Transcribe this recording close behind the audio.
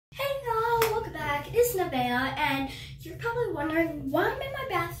is Nevaeh, and you're probably wondering why I'm in my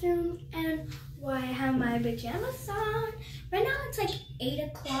bathroom and why I have my pajamas on. Right now it's like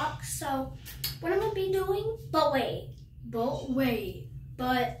 8 o'clock, so what I'm gonna be doing, but wait.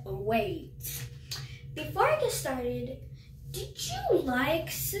 Before I get started, did you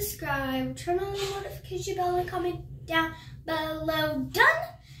like, subscribe, turn on the notification bell, and comment down below? Done?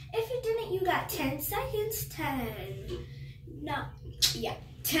 If you didn't, you got 10 seconds.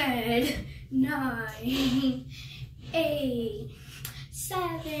 10, 9, 8,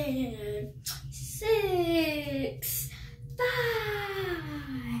 7, 6, 5,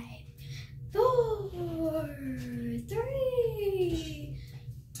 4, 3,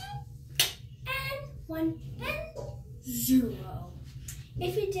 2, and 1, and 0.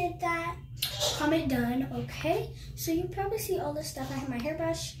 If you did that, comment done, okay? So you probably see all this stuff. I have my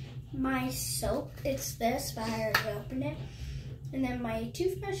hairbrush, my soap, it's this, but I already opened it. And then my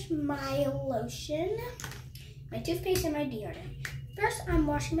toothbrush, my lotion, my toothpaste, and my deodorant. First, I'm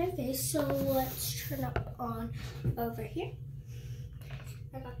washing my face, so let's turn up on over here.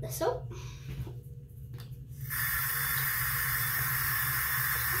 I got the soap.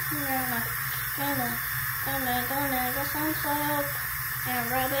 Gonna get some soap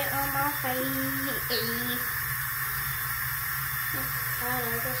and rub it on my face.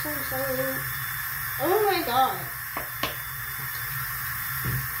 Gonna get some soap. Oh my god.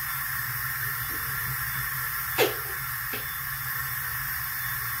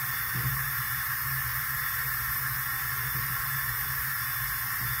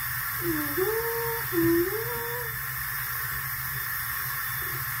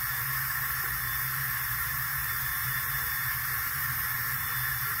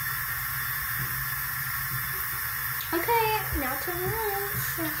 Okay, now to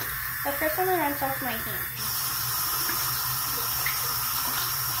rinse. But first I'm gonna rinse off my hands.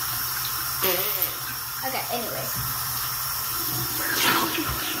 Okay, anyways.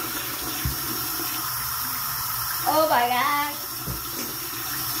 Oh my god.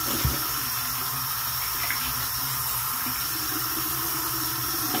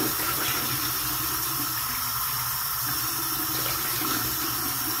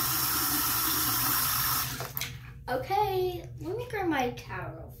 Okay, let me grab my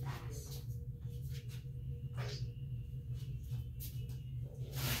towel real fast.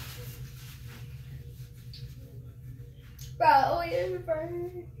 Bro,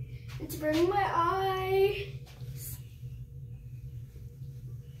 it's burning my eyes.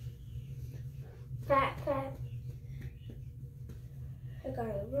 Crap. I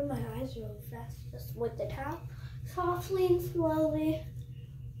gotta rub my eyes real fast, just with the towel, softly and slowly.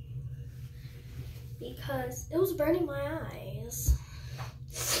 Because it was burning my eyes.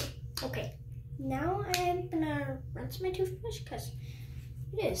 Okay, now I'm gonna rinse my toothbrush because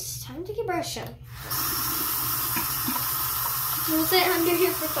it is time to get brushing. We'll sit under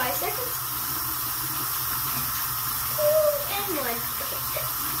here for 5 seconds. 2 and 1.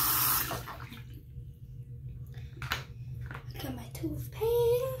 Okay. Got my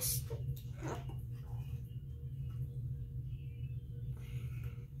toothpaste.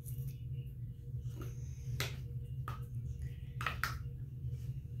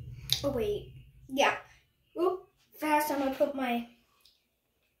 Oh wait, yeah. Real fast, I'm gonna put my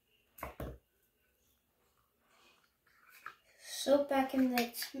soap back in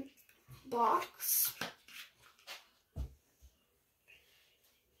the box.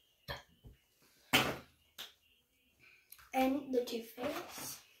 And the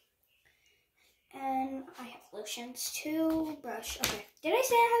toothpaste. And I have lotions too. Brush. Okay. Did I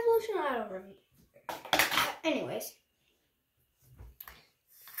say I have lotion? I don't remember. Anyways.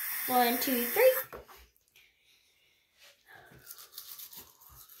 1, 2, 3.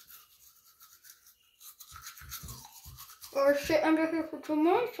 Or sit under here for 2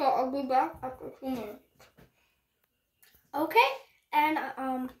 minutes, so I'll be back after 2 minutes. Okay, and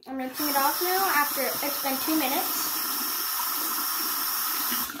I'm rinsing it off now after it's been 2 minutes.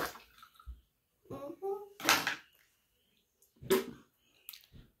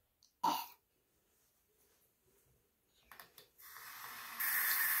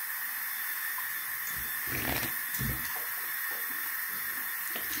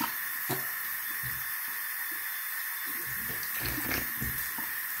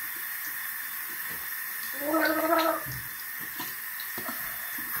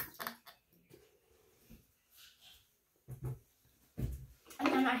 And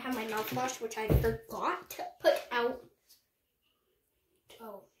then I have my mouthwash, which I forgot to put out.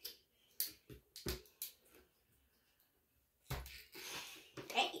 Oh.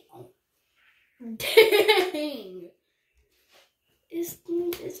 Dang. Is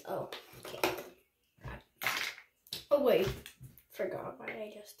oh, okay. Oh wait, forgot what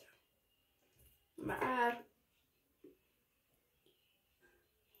I just did. I'm gonna add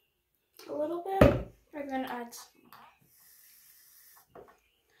a little bit. I'm gonna add some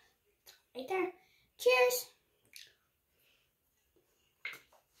right there. Cheers.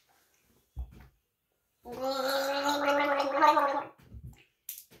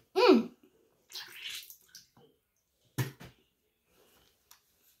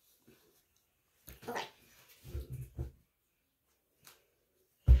 Okay.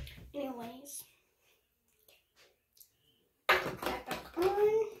 Anyways, put that back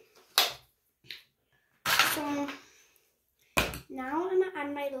on. So now I'm gonna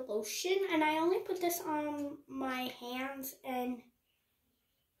add my lotion, and I only put this on my hands, and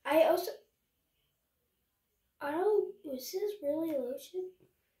I also, is this really lotion?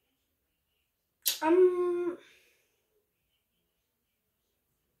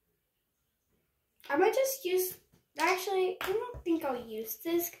 I might just use, actually, I don't think I'll use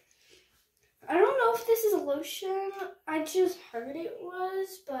this. I don't know if this is a lotion. I just heard it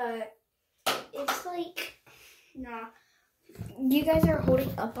was, but it's like, nah. You guys are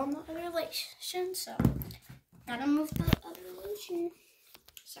holding up on the other lotion, so gotta move the other lotion.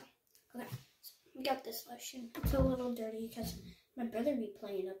 So, okay. So we got this lotion. It's a little dirty because my brother be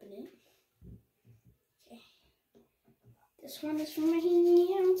playing up in it. Okay. This one is for my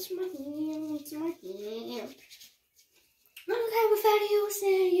hands, my hands, my hands. Okay, without you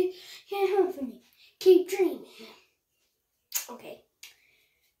saying you can't help for me. Keep dreaming. Okay.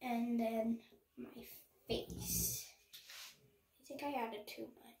 And then my face. I think I added too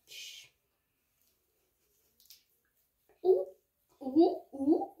much. Ooh, ooh,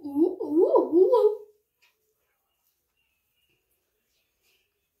 ooh, ooh, ooh, ooh.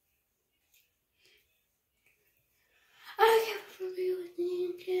 I can't believe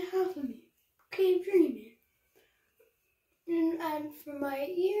you can't help me. Keep dreaming. And for my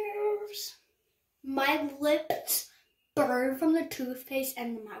ears, my lips burn from the toothpaste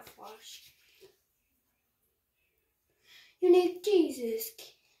and the mouthwash. You need Jesus.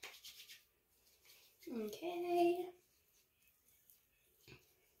 Okay.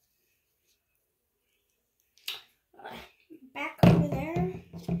 Back over there.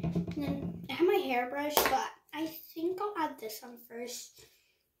 And then I have my hairbrush, but I think I'll add this on first.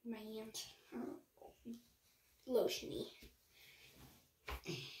 My hands. Lotiony.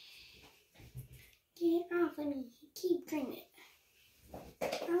 Get off of me. Keep dreaming.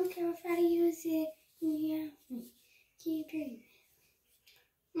 I don't care if I use it. Yeah. Keep dreaming.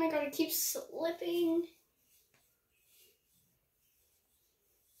 Oh my god, it keeps slipping.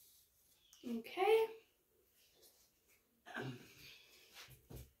 Okay. I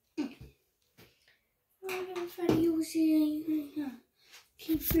don't care if I use it.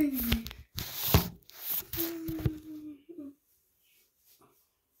 Keep dreaming.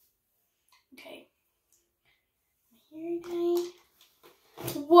 Okay. Hair dye.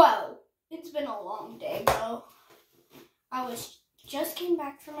 Whoa! It's been a long day, bro. Just came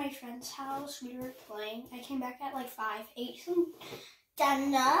back from my friend's house. We were playing. I came back at like 5, ate some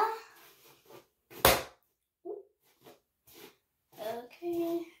dinner.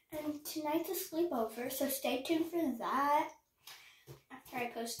 Okay. And tonight's a sleepover, so stay tuned for that after I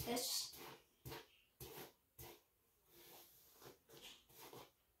post this.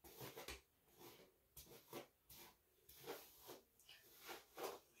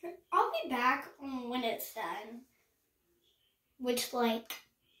 I'll be back when it's done, which like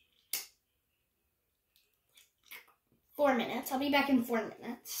 4 minutes. I'll be back in 4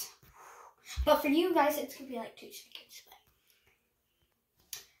 minutes. But for you guys, it's gonna be like 2 seconds.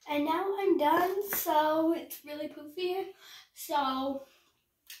 And now I'm done, so it's really poofy. So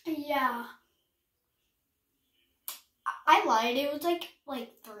yeah, I lied. It was like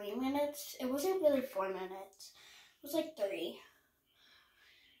 3 minutes. It wasn't really 4 minutes. It was like 3.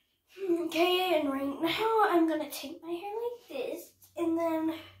 Okay, and right now I'm gonna take my hair like this, and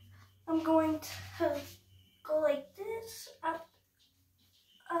then I'm going to go like this, up,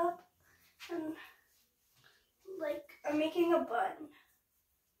 and like I'm making a bun.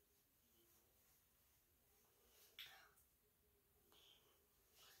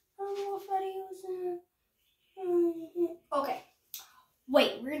 I don't know if I use it. Okay,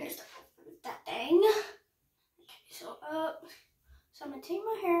 wait, we're gonna start with that thing. Okay, so up. So I'm gonna take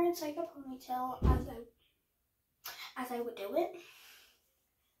my hair and like a ponytail as I would do it.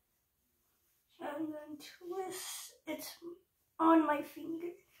 And then twist it on my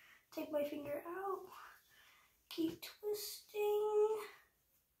finger. Take my finger out. Keep twisting.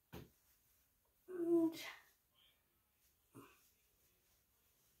 And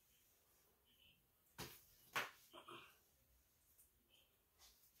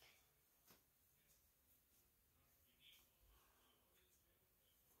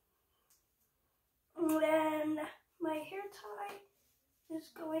And my hair tie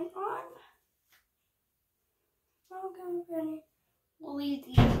is going on. Okay, we'll leave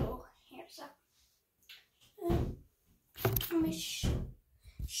these little hairs up. Let me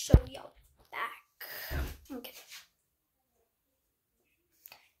show y'all back. Okay.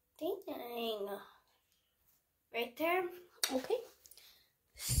 Dang. Right there. Okay.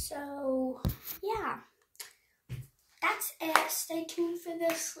 So, yeah. That's it. Stay tuned for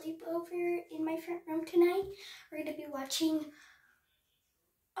the sleepover in my front room tonight. We're going to be watching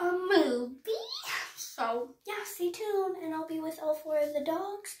a movie. So, yeah, stay tuned. And I'll be with all 4 of the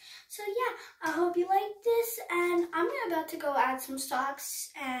dogs. So, yeah, I hope you like this. And I'm about to go add some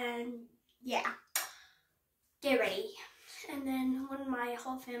socks. And, yeah, get ready. And then when my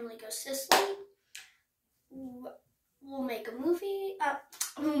whole family goes to sleep, we'll make a movie.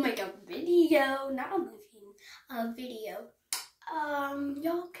 We'll make a video, not a movie, a video.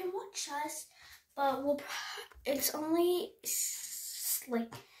 Y'all can watch us, but it's only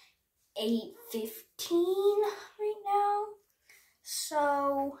like 8:15 right now.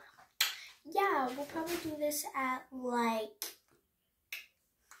 So yeah, we'll probably do this at like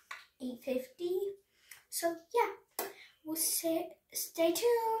 8:50. So yeah, we'll stay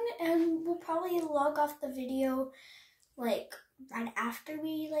tuned, and we'll probably log off the video like right after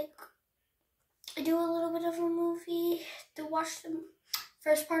we like do a little bit of a movie to watch the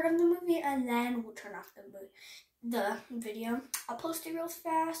first part of the movie, and then we'll turn off the video. I'll post it real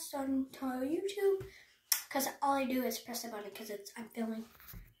fast on YouTube, because all I do is press the button because I'm filming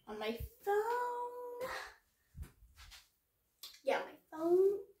on my phone. Yeah, my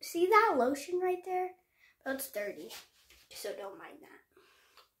phone. See that lotion right there? Oh, it's dirty, so don't mind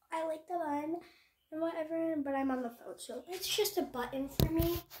that. I like the button and whatever, but I'm on the phone, so it's just a button for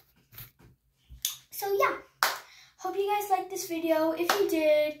me. So yeah, hope you guys liked this video. If you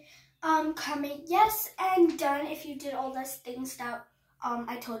did, comment yes and done if you did all those things that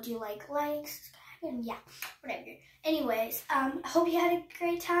I told you, like subscribe, and yeah, whatever. Anyways, hope you had a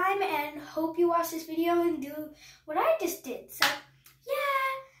great time, and hope you watch this video and do what I just did. So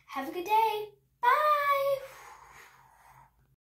yeah, have a good day. Bye.